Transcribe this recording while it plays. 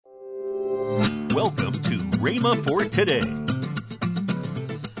Welcome to Rhema for Today.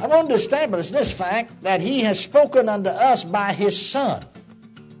 I want to establish this fact that He has spoken unto us by His Son.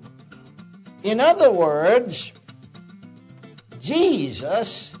 In other words,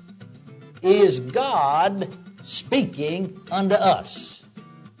 Jesus is God speaking unto us.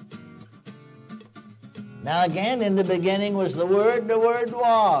 Now again, in the beginning was the Word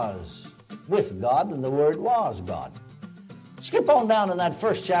was with God, and the Word was God. Skip on down in that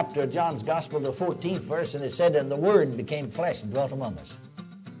first chapter of John's Gospel, the 14th verse, and it said, "And the Word became flesh and dwelt among us."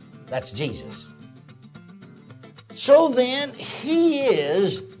 That's Jesus. So then, He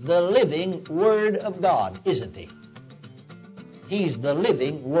is the living Word of God, isn't He? He's the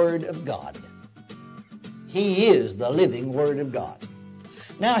living Word of God. He is the living Word of God.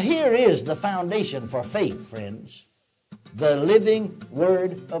 Now here is the foundation for faith, friends. The living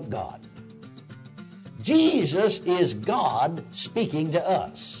Word of God. Jesus is God speaking to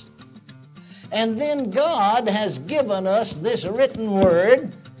us. And then God has given us this written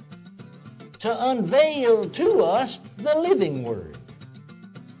Word to unveil to us the living Word.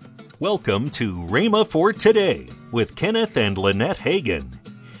 Welcome to Rhema for Today with Kenneth and Lynette Hagin.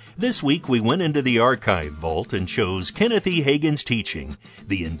 This week we went into the archive vault and chose Kenneth E. Hagin's teaching,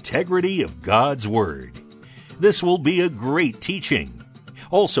 The Integrity of God's Word. This will be a great teaching.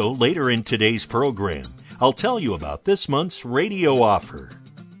 Also, later in today's program, I'll tell you about this month's radio offer.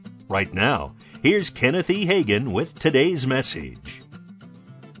 Right now, here's Kenneth E. Hagin with today's message.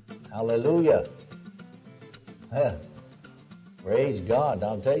 Hallelujah. Praise God.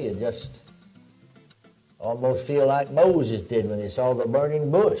 I'll tell you, just almost feel like Moses did when he saw the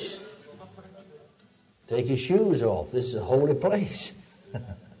burning bush. Take your shoes off. This is a holy place.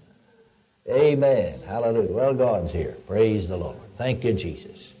 Amen. Hallelujah. Well, God's here. Praise the Lord. Thank you,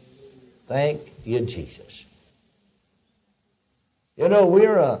 Jesus. Thank you, Jesus. You know,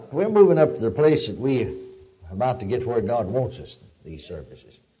 we're moving up to the place that we're about to get to where God wants us, these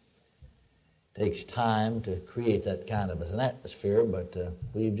services. It takes time to create that kind of an atmosphere, but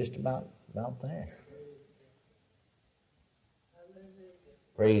we're just about there.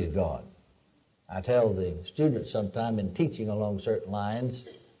 Praise God. I tell the students sometime in teaching along certain lines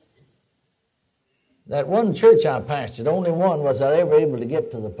that one church I pastored, only one was I ever able to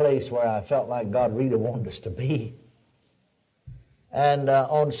get to the place where I felt like God really wanted us to be. And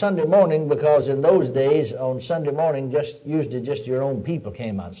on Sunday morning, because in those days, on Sunday morning, usually just your own people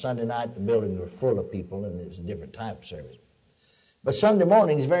came out. Sunday night, the buildings were full of people, and it was a different type of service. But Sunday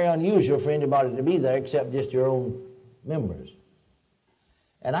morning is very unusual for anybody to be there except just your own members.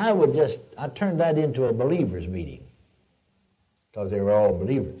 And I turned that into a believers meeting because they were all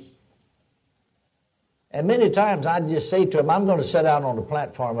believers. And many times I'd just say to them, I'm going to sit out on the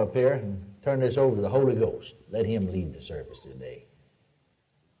platform up here and turn this over to the Holy Ghost. Let Him lead the service today.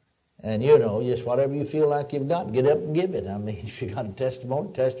 And you know, just whatever you feel like you've got, get up and give it. I mean, if you got a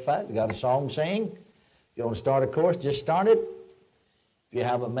testimony, testify. If you got a song, sing. If you want to start a course, just start it. If you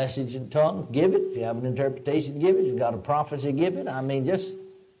have a message in tongues, give it. If you have an interpretation, give it. If you've got a prophecy, give it. I mean,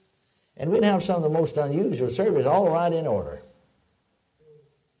 and we'd have some of the most unusual service all right in order.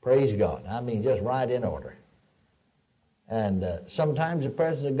 Praise God. I mean, just right in order. And sometimes the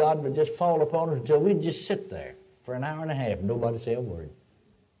presence of God would just fall upon us until we'd just sit there for an hour and a half and nobody say a word.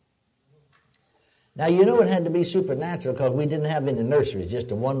 Now, you know it had to be supernatural because we didn't have any nurseries,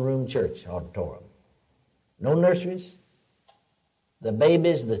 just a one-room church auditorium. No nurseries. The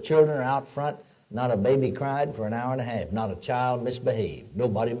babies, the children are out front. Not a baby cried for an hour and a half. Not a child misbehaved.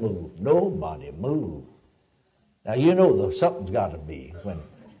 Nobody moved. Nobody moved. Now, you know something's got to be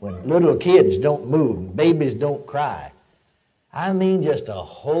when little kids don't move, babies don't cry. I mean just a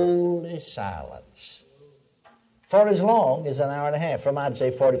holy silence. For as long as an hour and a half, from I'd say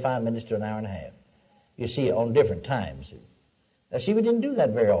 45 minutes to an hour and a half. You see, on different times. Now, see, we didn't do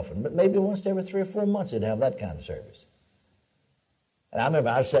that very often, but maybe once every 3 or 4 months we'd have that kind of service. And I remember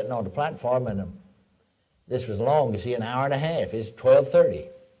I was sitting on the platform, and this was long, you see, an hour and a half. It's 12:30.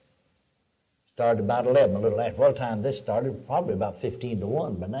 Started about 11, a little after. Well, time this started, probably about 15 to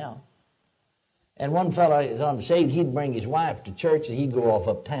 1 by now. And one fellow is unsaved, he'd bring his wife to church, and he'd go off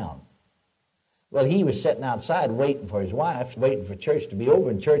uptown. Well, he was sitting outside waiting for his wife, waiting for church to be over,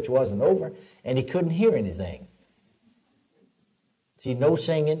 and church wasn't over, and he couldn't hear anything. See, no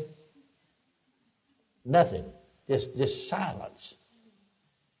singing, nothing, just silence.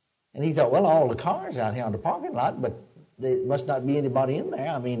 And he thought, well, all the cars out here on the parking lot, but there must not be anybody in there.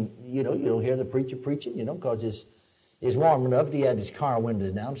 I mean, you don't hear the preacher preaching, because it's warm enough. He had his car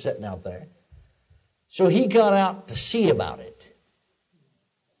windows down, sitting out there. So he got out to see about it.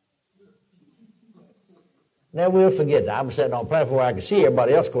 Never will forget that. I was sitting on a platform where I could see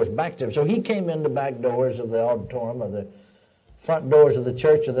everybody else, of course, back to him. So he came in the back doors of the auditorium, or the front doors of the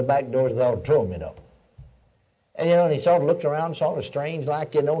church, or the back doors of the auditorium, you know. And, you know, and he sort of looked around, sort of strange,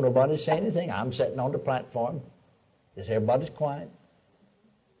 like, you know, nobody's saying anything. I'm sitting on the platform. Just everybody's quiet.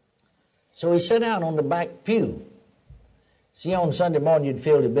 So he sat down on the back pew. See, on Sunday morning, you'd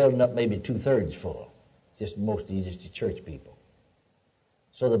fill the building up maybe 2/3 full. Just mostly just the church people.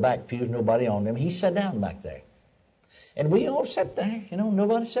 So the back pews, nobody on them. He sat down back there. And we all sat there. You know,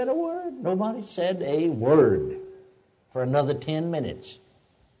 nobody said a word. Nobody said a word for another 10 minutes.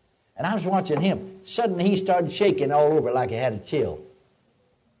 And I was watching him. Suddenly he started shaking all over like he had a chill.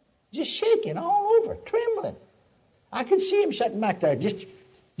 Just shaking all over, trembling. I could see him sitting back there just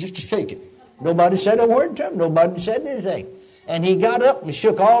shaking. Nobody said a word to him. Nobody said anything. And he got up and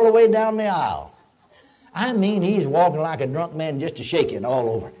shook all the way down the aisle. I mean, he's walking like a drunk man, just a shaking all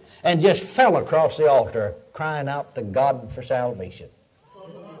over. And just fell across the altar, crying out to God for salvation.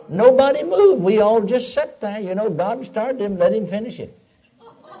 Nobody moved. We all just sat there. You know, God started him, let him finish it.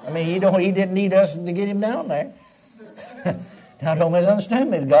 I mean, he didn't need us to get him down there. Now, don't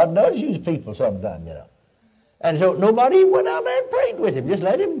misunderstand me. God does use people sometimes, you know. And so nobody went out there and prayed with him. Just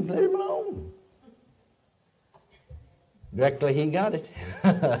let him alone. Directly he got it.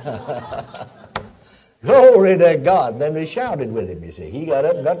 Glory to God. Then we shouted with him, you see. He got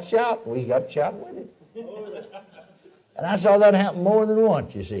up and got to shout. We got to shout with him. And I saw that happen more than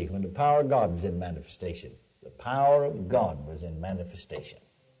once, you see, when the power of God was in manifestation. The power of God was in manifestation.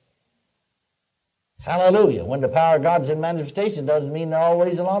 Hallelujah. When the power of God's in manifestation, doesn't mean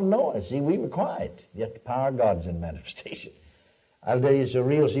always a lot of noise. See, we were quiet, yet the power of God's in manifestation. I'll tell you, it's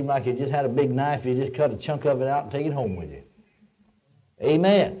surreal. It seemed like you just had a big knife. You just cut a chunk of it out and take it home with you.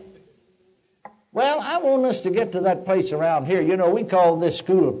 Amen. Well, I want us to get to that place around here. You know, we call this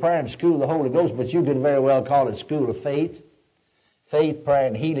school of prayer and school of the Holy Ghost, but you could very well call it school of faith. Faith, prayer,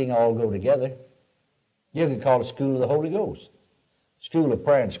 and healing all go together. You could call it school of the Holy Ghost. School of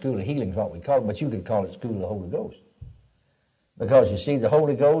prayer and school of healing is what we call it, but you could call it school of the Holy Ghost. Because you see, the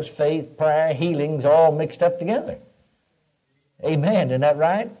Holy Ghost, faith, prayer, healing's all mixed up together. Amen. Isn't that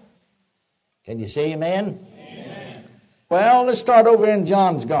right? Can you say amen? Amen. Well, let's start over in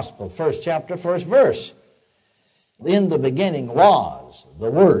John's Gospel, first chapter, first verse. In the beginning was the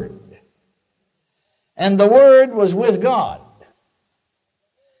Word, and the Word was with God,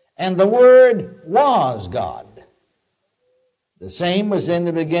 and the Word was God. The same was in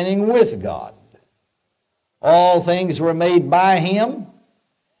the beginning with God. All things were made by him,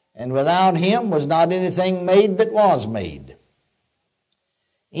 and without him was not anything made that was made.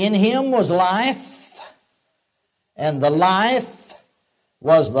 In him was life, and the life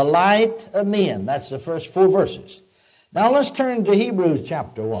was the light of men. That's the first 4 verses. Now let's turn to Hebrews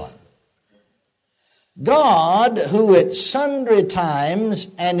chapter 1. God, who at sundry times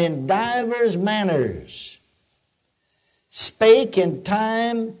and in divers manners spake in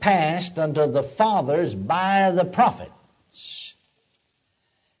time past unto the fathers by the prophets,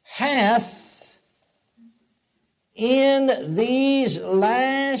 hath in these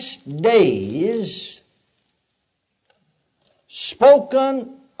last days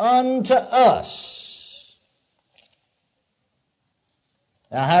spoken unto us.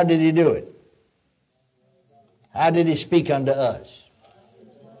 Now, how did he do it? How did he speak unto us?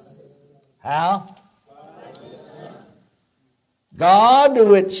 How? God,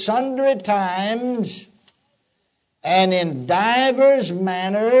 who at sundry times and in divers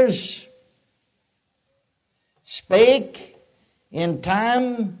manners spake in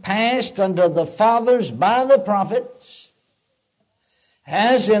time past unto the fathers by the prophets,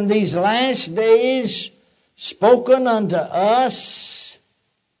 has in these last days spoken unto us.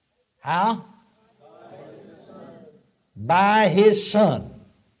 How? By his Son,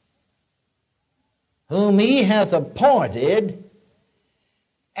 whom he hath appointed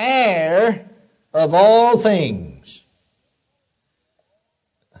heir of all things,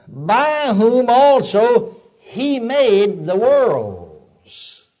 by whom also he made the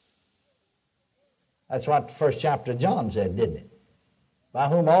worlds. That's what the first chapter of John said, didn't it? By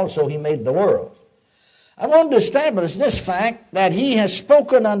whom also he made the world. I want to establish this fact that he has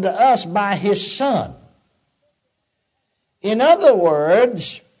spoken unto us by his Son. In other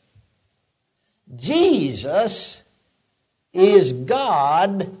words, Jesus is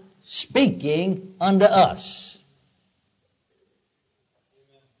God speaking unto us.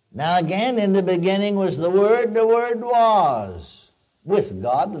 Now again, in the beginning was the Word was with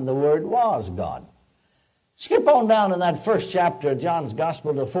God, and the Word was God. Skip on down in that first chapter of John's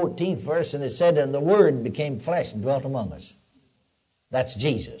Gospel, the 14th verse, and it said, and the Word became flesh and dwelt among us. That's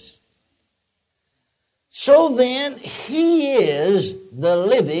Jesus. So then, He is the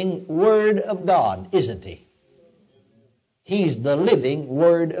living Word of God, isn't He? He's the living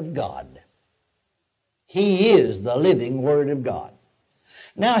Word of God. He is the living Word of God.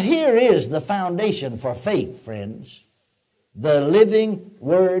 Now here is the foundation for faith, friends. The living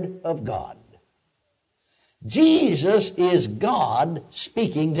Word of God. Jesus is God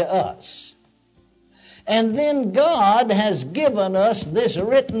speaking to us. And then God has given us this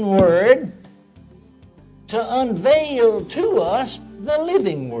written Word to unveil to us the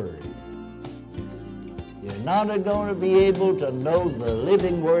living Word. You're not going to be able to know the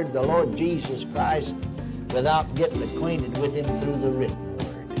living Word, the Lord Jesus Christ, without getting acquainted with Him through the written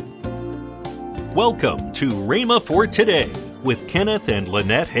Word. Welcome to Rhema for Today with Kenneth and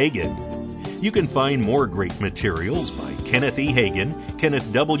Lynette Hagin. You can find more great materials by Kenneth E. Hagin,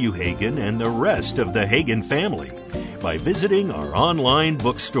 Kenneth W. Hagin, and the rest of the Hagin family by visiting our online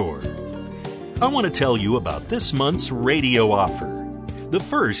bookstore. I want to tell you about this month's radio offer. The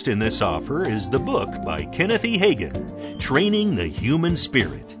first in this offer is the book by Kenneth E. Hagin, Training the Human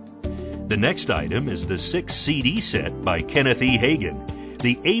Spirit. The next item is the 6 CD set by Kenneth E. Hagin,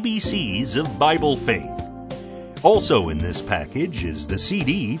 The ABCs of Bible Faith. Also in this package is the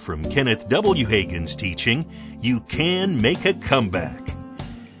CD from Kenneth W. Hagin's teaching, You Can Make a Comeback.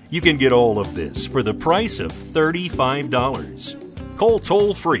 You can get all of this for the price of $35. Call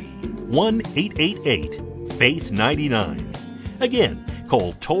toll-free 1-888-FAITH-99. Again,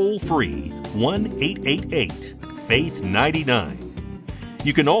 call toll-free 1-888-FAITH-99.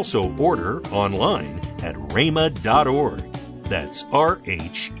 You can also order online at rhema.org. That's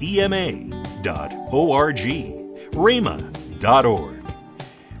RHEMA.org. rhema.org.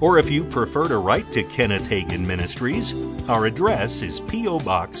 Or if you prefer to write to Kenneth Hagin Ministries, our address is P.O.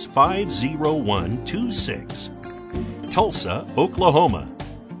 Box 50126, Tulsa, Oklahoma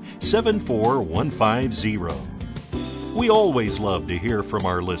 74150. We always love to hear from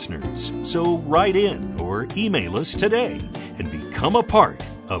our listeners, so write in or email us today and become a part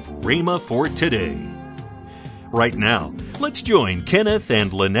of Rhema for Today. Right now, let's join Kenneth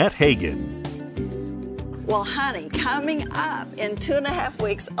and Lynette Hagin. Well, honey, coming up in 2.5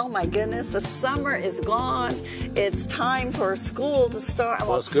 weeks, oh my goodness, the summer is gone. It's time for school to start.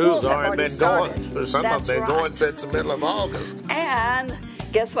 Well, school's already been going. Some have been going since the middle of August. And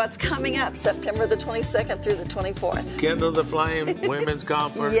guess what's coming up? September the 22nd through the 24th. Kindle the Flame Women's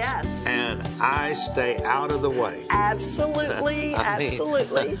Conference. Yes. And I stay out of the way. Absolutely,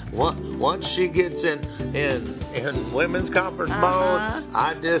 absolutely. Once she gets in women's conference mode,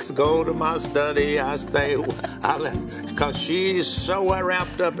 I just go to my study. I stay, because she's so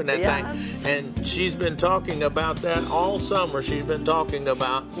wrapped up in that thing. And she's been talking about that all summer. She's been talking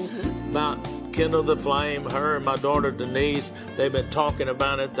about Kindle the Flame. Her and my daughter Denise, they've been talking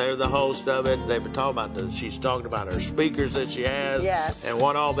about it. They're the host of it. They've been talking about she's talking about her speakers that she has and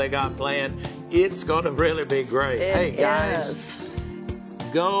what all they got planned. It's going to really be great. Hey guys,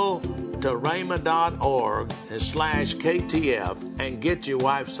 go to rhema.org/KTF and get your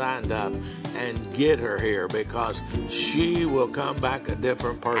wife signed up and get her here, because she will come back a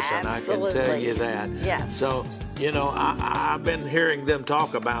different person. Absolutely. I can tell you that. Yes. So, you know, I've been hearing them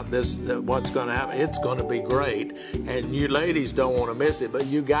talk about this, what's going to happen. It's going to be great, and you ladies don't want to miss it. But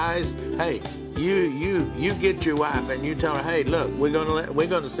you guys, hey, you get your wife and you tell her, hey, look, we're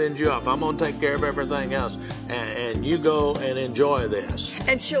going to send you up. I'm going to take care of everything else, and you go and enjoy this.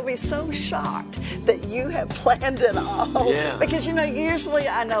 And she'll be so shocked that you have planned it all. Yeah. Because, you know, usually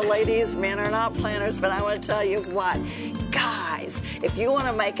I know ladies, men are not planners, but I want to tell you what, guys, if you want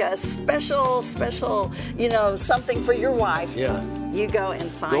to make a special, you know, something for your wife, you go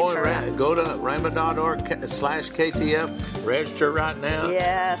and sign her up. Go to rhema.org/KTF, register right now.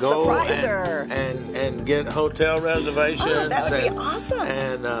 Yeah, go surprise her. And get hotel reservations. Oh, that would be awesome.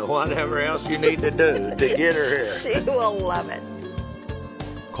 And whatever else you need to do to get her here. She will love it.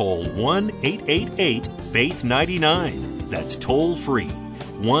 Call 1-888-FAITH-99. That's toll free.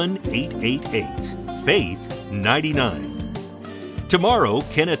 1-888-FAITH-99. Tomorrow,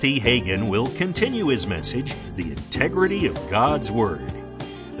 Kenneth E. Hagin will continue his message, The Integrity of God's Word.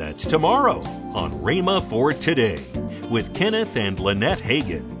 That's tomorrow on Rhema for Today with Kenneth and Lynette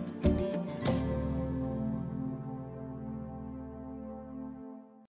Hagin.